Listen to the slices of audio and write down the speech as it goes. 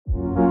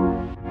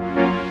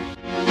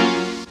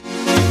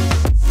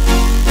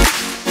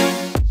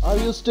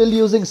you still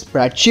using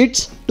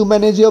spreadsheets to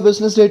manage your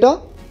business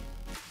data?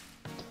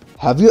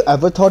 Have you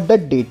ever thought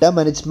that data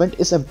management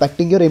is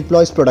impacting your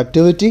employees'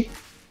 productivity?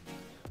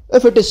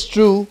 If it is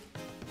true,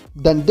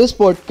 then this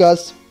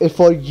podcast is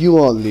for you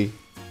only.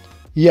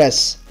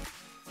 Yes,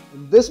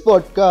 in this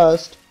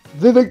podcast,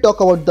 we will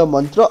talk about the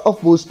mantra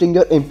of boosting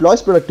your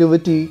employees'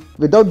 productivity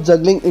without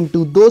juggling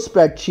into those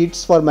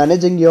spreadsheets for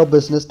managing your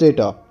business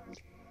data.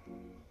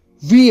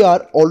 We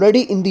are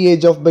already in the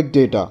age of big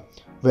data,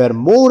 where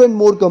more and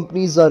more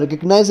companies are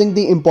recognizing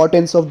the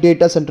importance of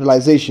data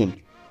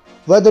centralization,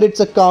 whether it's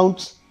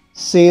accounts,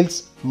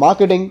 sales,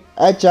 marketing,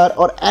 HR,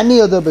 or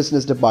any other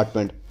business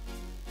department.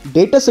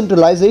 Data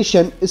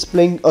centralization is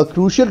playing a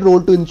crucial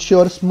role to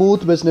ensure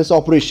smooth business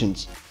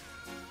operations.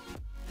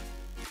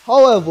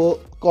 However,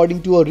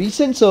 according to a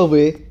recent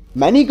survey,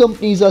 many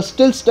companies are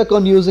still stuck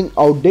on using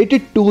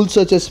outdated tools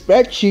such as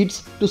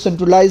spreadsheets to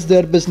centralize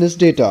their business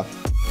data.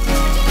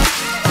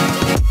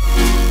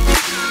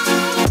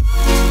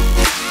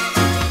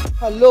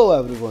 Hello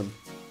everyone.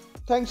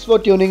 Thanks for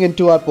tuning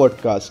into our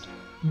podcast.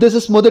 This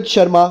is Mudit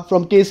Sharma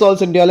from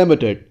KSolves India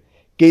Limited.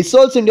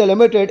 KSolves India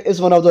Limited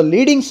is one of the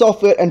leading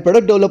software and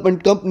product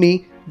development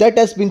company that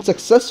has been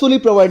successfully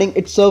providing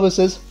its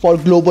services for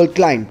global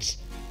clients.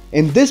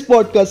 In this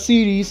podcast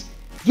series,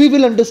 we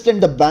will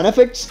understand the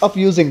benefits of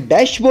using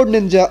Dashboard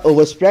Ninja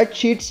over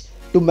spreadsheets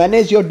to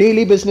manage your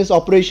daily business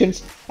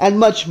operations and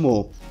much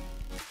more.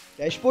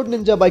 Dashboard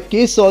Ninja by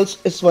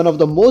KSolves is one of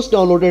the most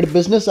downloaded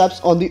business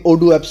apps on the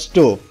Odoo App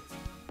Store.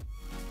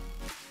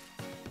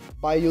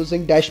 By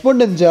using Dashboard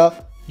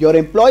Ninja, your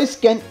employees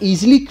can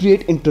easily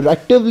create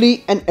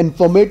interactively and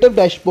informative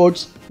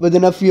dashboards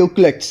within a few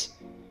clicks.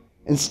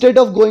 Instead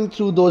of going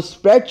through those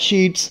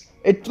spreadsheets,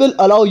 it will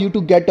allow you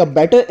to get a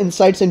better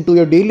insights into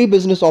your daily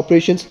business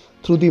operations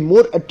through the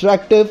more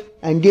attractive,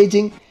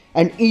 engaging,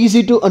 and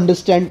easy to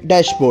understand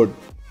dashboard.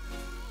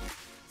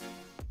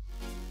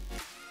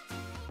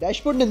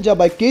 Dashboard Ninja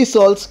by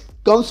KSolves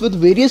comes with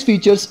various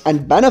features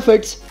and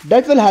benefits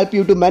that will help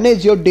you to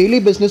manage your daily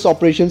business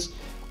operations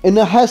in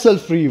a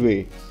hassle-free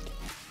way.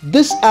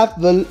 This app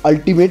will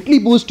ultimately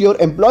boost your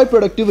employee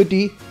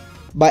productivity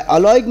by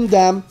allowing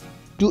them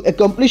to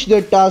accomplish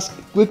their tasks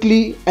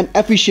quickly and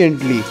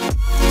efficiently.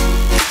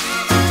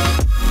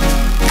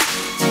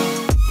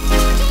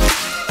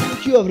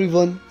 Thank you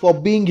everyone for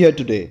being here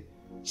today.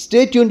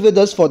 Stay tuned with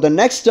us for the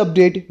next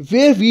update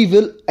where we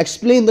will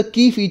explain the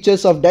key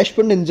features of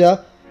Dashboard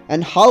Ninja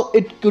and how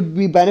it could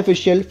be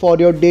beneficial for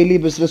your daily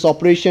business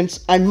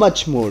operations and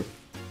much more.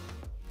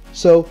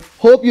 So,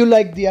 hope you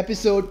liked the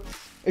episode.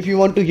 If you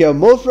want to hear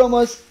more from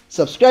us,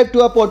 subscribe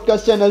to our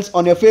podcast channels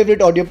on your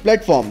favorite audio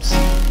platforms.